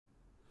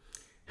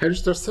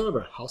REGISTRAR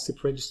SERVER How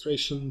SIP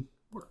registration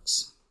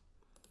works.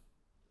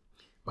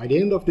 By the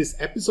end of this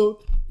episode,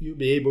 you'll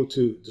be able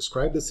to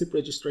describe the SIP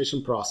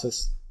registration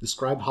process,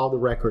 describe how the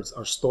records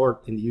are stored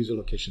in the user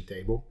location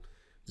table,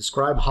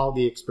 describe how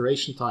the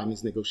expiration time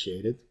is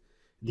negotiated,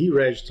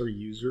 deregister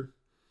user,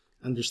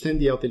 understand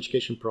the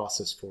authentication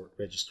process for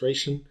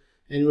registration,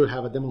 and we'll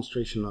have a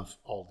demonstration of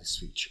all these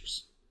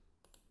features.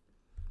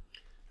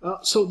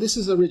 So this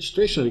is a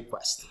registration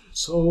request.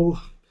 So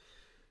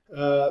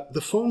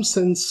the phone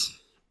sends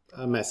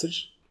a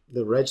message,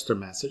 the register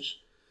message,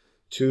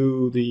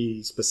 to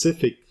the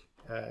specific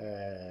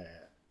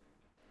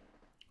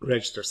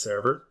register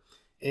server,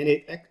 and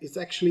it's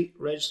actually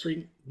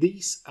registering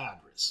this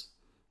address.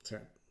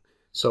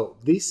 So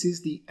this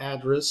is the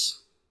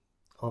address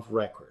of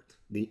record,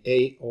 the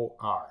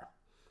AOR,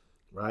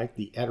 right?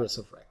 The address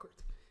of record.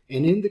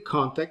 And in the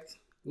contact,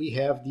 we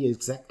have the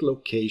exact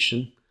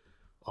location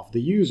of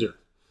the user.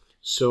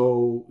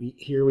 So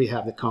here we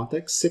have the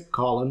contact, SIP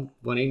colon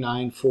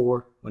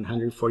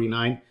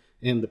 189.4.149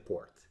 and the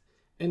port.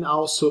 And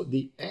also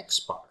the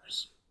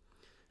expires.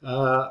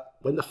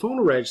 When the phone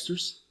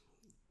registers,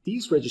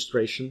 this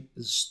registration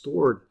is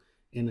stored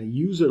in a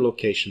user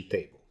location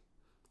table,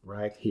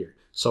 right here.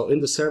 So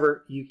in the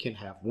server, you can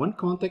have one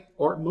contact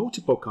or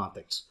multiple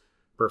contacts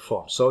per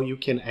phone. So you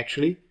can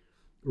actually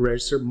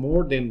register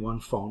more than one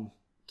phone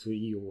to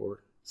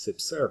your SIP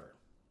server.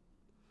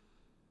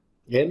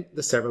 And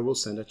the server will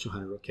send a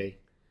 200 OK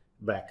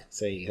back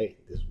saying, hey,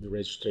 the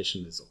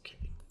registration is OK.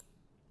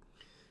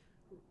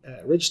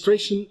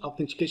 Registration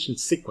authentication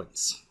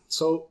sequence.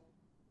 So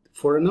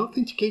for an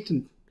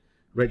authenticated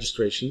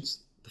registrations,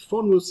 the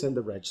phone will send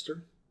the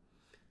register.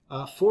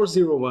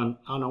 401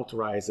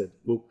 unauthorized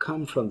will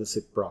come from the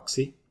SIP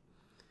proxy.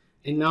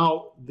 And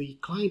now the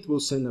client will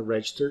send a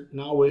register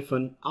now with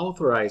an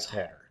authorized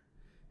header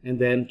and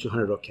then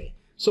 200 OK.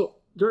 So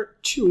there are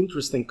two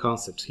interesting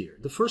concepts here.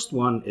 The first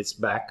one is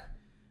back.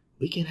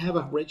 We can have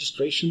a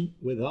registration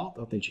without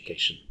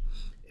authentication.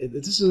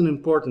 This is an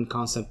important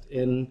concept,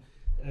 and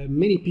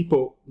many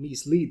people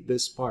mislead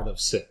this part of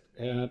SIP.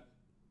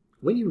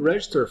 When you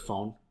register a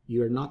phone,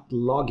 you are not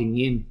logging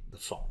in the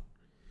phone.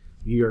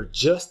 You are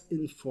just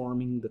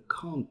informing the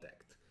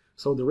contact.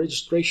 So the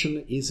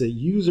registration is a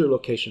user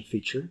location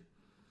feature,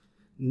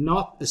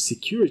 not a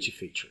security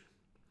feature.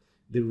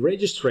 The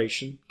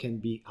registration can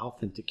be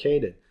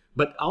authenticated,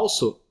 but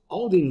also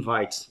all the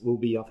invites will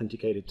be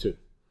authenticated too,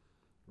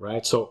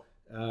 right? So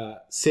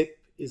SIP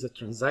is a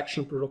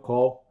transaction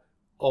protocol.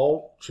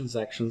 All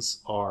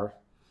transactions are,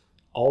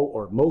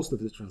 or most of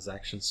the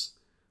transactions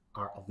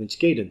are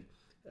authenticated.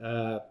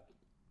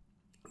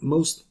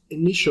 Most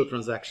initial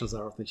transactions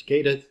are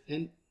authenticated,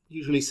 and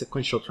usually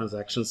sequential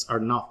transactions are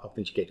not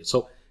authenticated.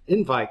 So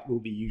invite will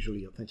be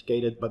usually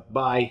authenticated, but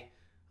buy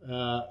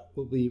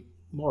will be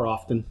more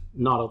often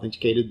not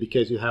authenticated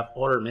because you have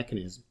other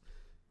mechanisms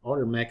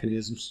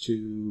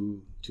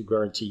to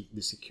guarantee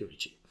the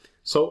security.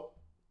 So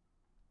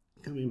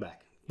coming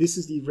back, this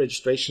is the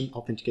registration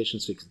authentication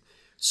sequence.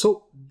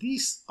 So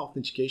this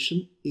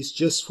authentication is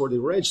just for the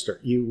register.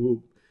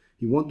 You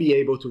won't be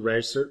able to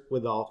register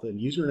without a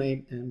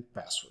username and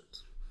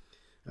password.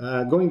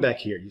 Going back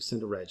here, you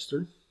send a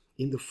register.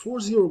 In the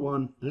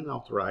 401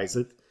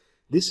 unauthorized,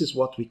 this is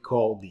what we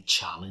call the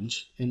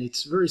challenge, and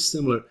it's very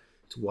similar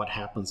to what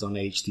happens on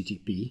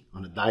HTTP,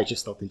 on a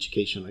digest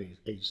authentication on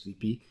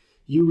HTTP.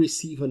 You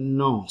receive a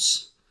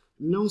nonce.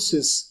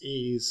 Nonce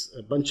is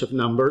a bunch of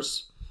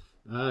numbers.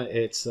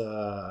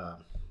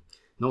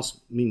 Nonce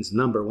means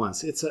number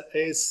once. It's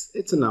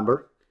a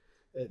number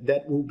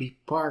that will be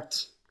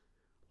part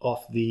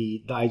of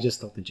the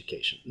digest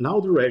authentication. Now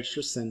the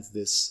register sends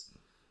this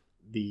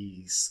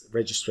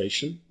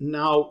registration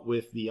now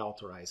with the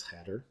authorized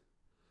header,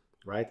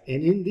 right?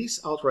 And in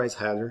this authorized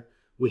header,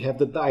 we have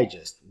the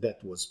digest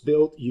that was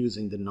built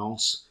using the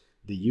nonce,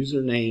 the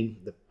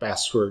username, the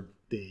password,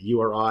 the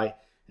URI,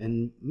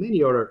 and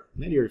many other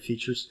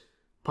features,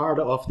 part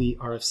of the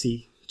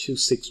RFC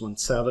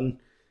 2617,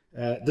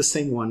 the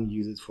same one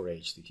used for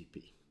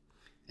HTTP.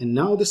 And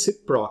now the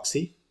SIP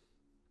proxy,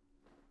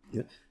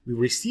 we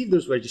receive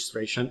this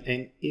registration,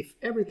 and if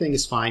everything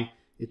is fine,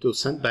 it will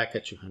send back a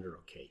 200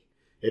 OK.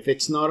 If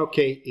it's not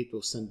OK, it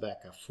will send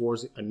back a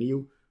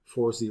new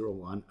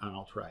 401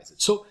 unauthorized.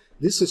 So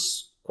this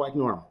is quite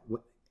normal.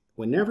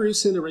 Whenever you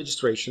send a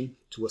registration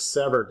to a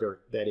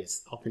server that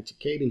is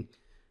authenticating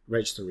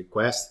register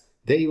requests,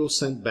 they will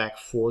send back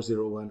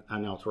 401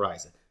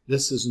 unauthorized.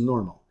 This is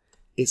normal.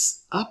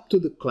 It's up to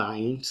the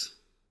client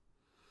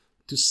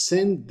to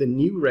send the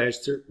new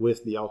register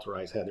with the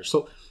authorized header.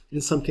 So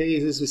in some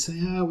cases we say,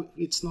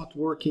 it's not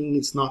working,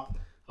 it's not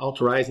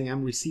authorizing,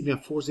 I'm receiving a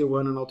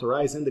 401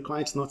 unauthorized and the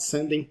client's not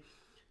sending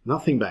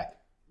nothing back.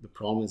 The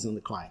problem is on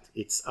the client.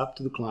 It's up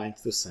to the client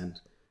to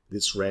send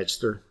this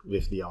register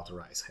with the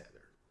authorized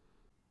header.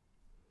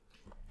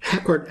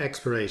 Record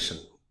expiration.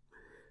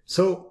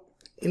 So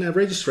in a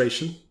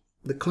registration,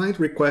 the client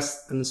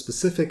requests a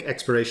specific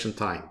expiration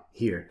time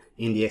here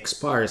in the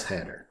expires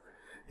header.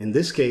 In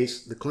this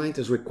case, the client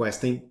is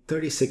requesting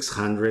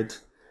 3600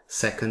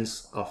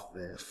 seconds of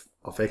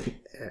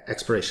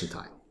expiration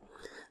time.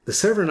 The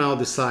server now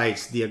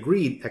decides the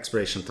agreed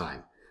expiration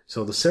time.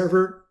 So the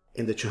server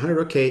in the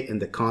 200OK in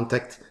the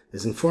contact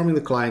is informing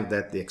the client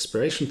that the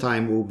expiration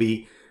time will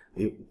be,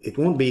 it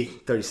won't be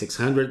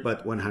 3600,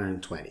 but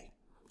 120.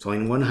 So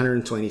in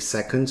 120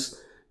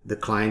 seconds, the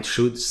client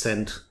should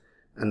send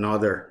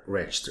another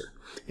register.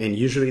 And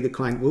usually the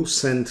client will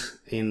send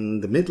in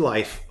the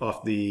midlife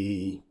of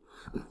the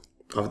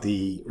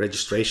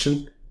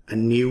registration a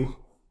new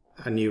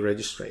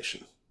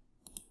registration.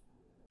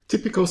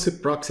 Typical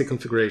SIP proxy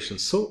configuration.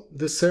 So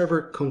the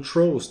server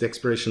controls the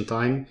expiration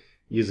time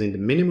using the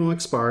minimum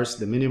expires,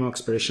 the minimum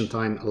expiration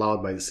time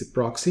allowed by the SIP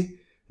proxy,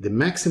 the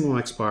maximum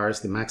expires,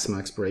 the maximum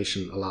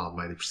expiration allowed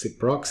by the SIP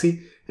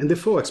proxy, and the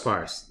full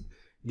expires,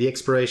 the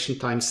expiration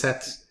time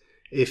set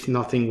if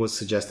nothing was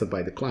suggested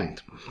by the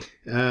client.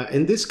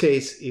 In this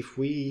case, if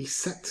we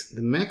set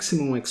the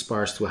maximum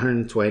expires to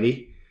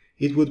 120,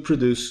 it would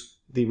produce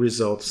the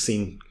result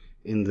seen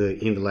in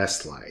the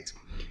last slide.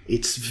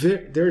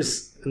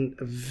 There's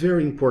a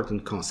very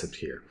important concept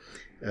here.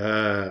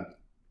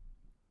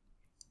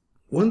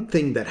 One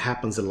thing that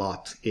happens a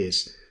lot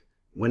is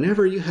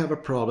whenever you have a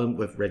problem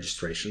with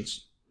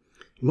registrations,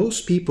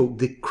 most people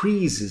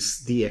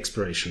decreases the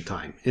expiration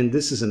time, and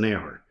this is an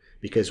error,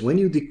 because when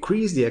you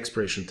decrease the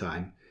expiration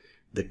time,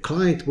 the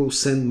client will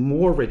send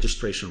more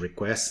registration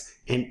requests,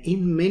 and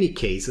in many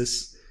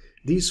cases,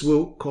 this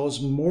will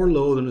cause more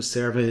load on the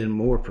server and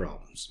more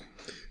problems.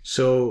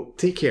 So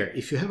take care.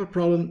 If you have a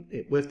problem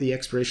with the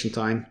expiration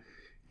time,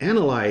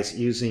 analyze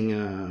using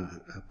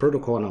a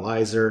protocol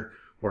analyzer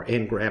or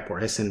ngrep or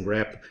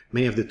sngrep,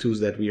 many of the tools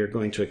that we are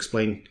going to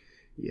explain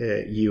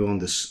you on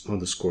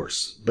this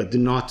course. But do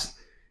not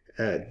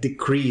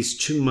decrease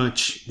too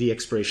much the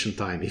expiration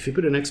time. If you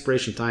put an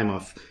expiration time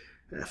of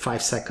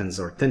 5 seconds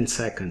or 10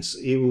 seconds,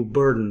 it will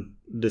burden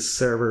the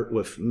server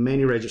with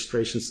many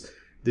registrations.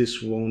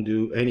 This won't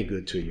do any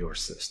good to your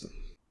system.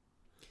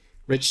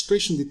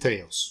 Registration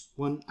details.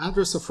 One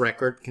address of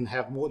record can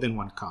have more than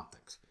one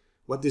contact.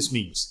 What this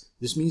means?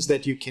 This means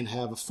that you can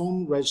have a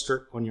phone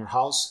registered on your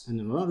house and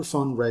another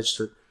phone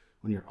registered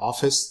on your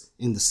office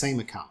in the same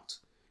account.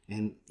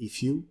 And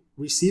if you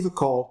receive a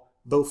call,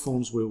 both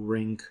phones will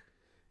ring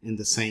in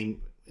the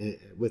same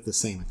with the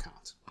same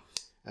account.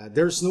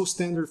 There's no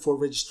standard for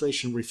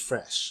registration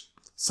refresh.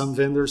 Some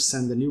vendors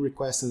send a new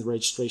request and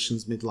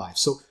registrations midlife.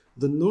 So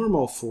the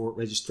normal for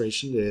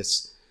registration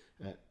is,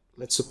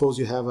 let's suppose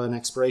you have an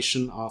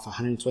expiration of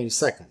 120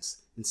 seconds.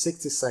 In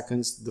 60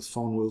 seconds, the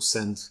phone will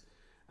send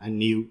a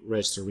new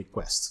register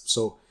request.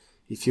 So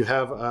if you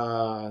have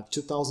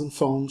 2,000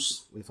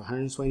 phones with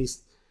 120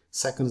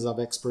 seconds of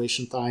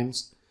expiration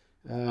times,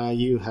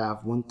 you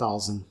have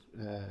 1,000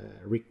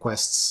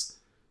 requests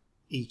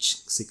each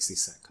 60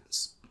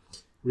 seconds.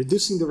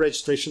 Reducing the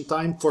registration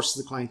time forces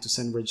the client to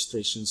send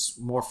registrations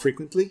more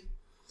frequently,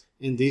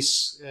 and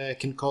this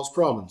can cause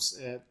problems.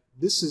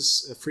 This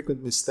is a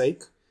frequent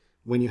mistake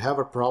when you have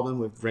a problem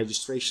with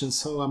registrations.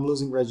 So I'm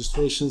losing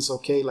registrations.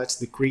 Okay, let's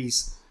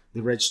decrease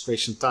the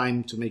registration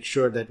time to make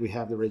sure that we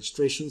have the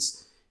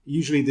registrations.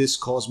 Usually this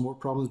causes more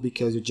problems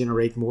because you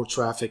generate more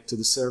traffic to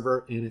the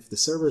server, and if the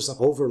servers are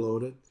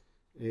overloaded,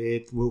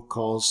 it will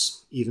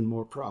cause even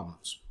more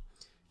problems.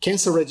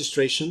 Cancel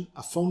registration.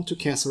 A phone to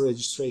cancel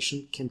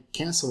registration can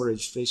cancel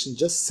registration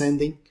just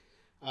sending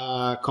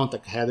a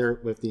contact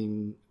header with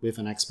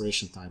an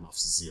expiration time of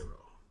 0.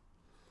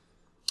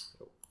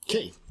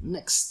 Okay,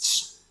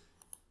 next.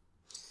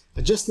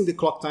 Adjusting the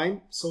clock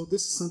time. So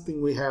this is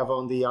something we have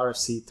on the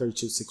RFC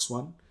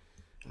 3261.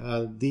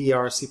 The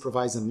RFC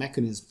provides a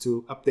mechanism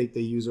to update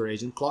the user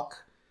agent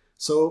clock.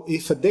 So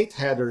if a date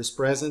header is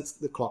present,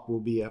 the clock will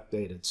be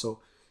updated.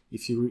 So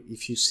if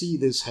you see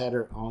this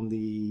header on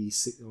the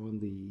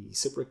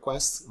SIP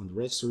request, on the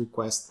register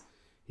request,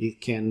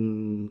 it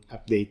can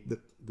update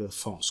the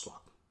phone's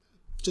clock.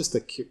 Just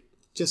a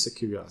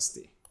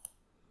curiosity.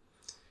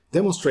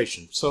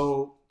 Demonstration.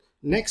 So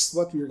next,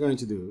 what we're going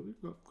to do,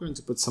 we're going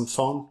to put some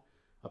phone,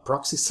 a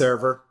proxy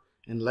server,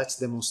 and let's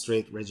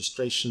demonstrate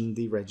registration,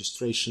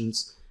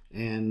 deregistrations,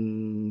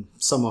 and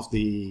some of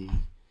the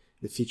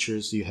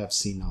features you have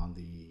seen on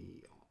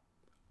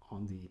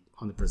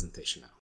the presentation now.